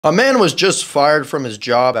A man was just fired from his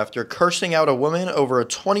job after cursing out a woman over a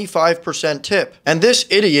 25% tip. And this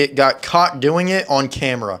idiot got caught doing it on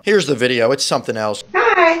camera. Here's the video, it's something else.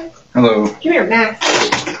 Hi. Hello. Come here, Max.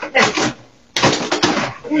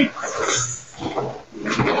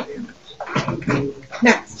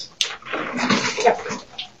 Max.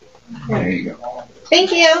 There you go.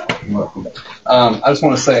 Thank you. You're welcome. I just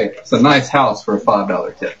want to say, it's a nice house for a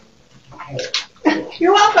 $5 tip.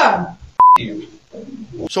 You're welcome.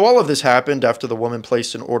 So all of this happened after the woman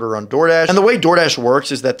placed an order on DoorDash. And the way DoorDash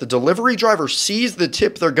works is that the delivery driver sees the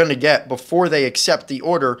tip they're going to get before they accept the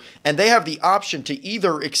order, and they have the option to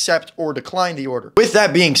either accept or decline the order. With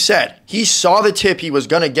that being said, he saw the tip he was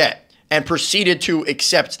going to get and proceeded to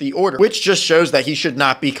accept the order, which just shows that he should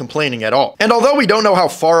not be complaining at all. And although we don't know how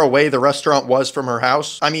far away the restaurant was from her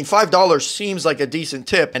house, I mean, $5 seems like a decent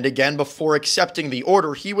tip. And again, before accepting the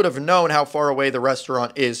order, he would have known how far away the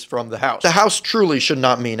restaurant is from the house. The house truly should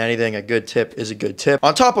not mean anything. A good tip is a good tip.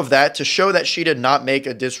 On top of that, to show that she did not make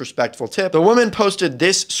a disrespectful tip, the woman posted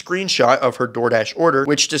this screenshot of her DoorDash order,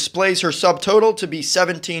 which displays her subtotal to be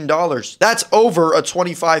 $17. That's over a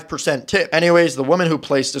 25% tip. Anyways, the woman who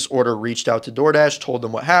placed this order reached out to DoorDash, told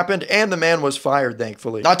them what happened, and the man was fired,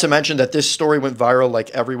 thankfully. Not to mention that this story went viral like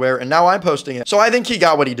everywhere, and now I'm posting it. So I think he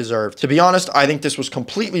got what he deserved. To be honest, I think this was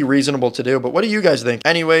completely reasonable to do, but what do you guys think?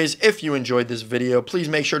 Anyways, if you enjoyed this video, please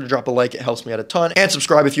make sure to drop a like. It helps me out a ton. And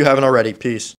subscribe if you haven't already. Peace.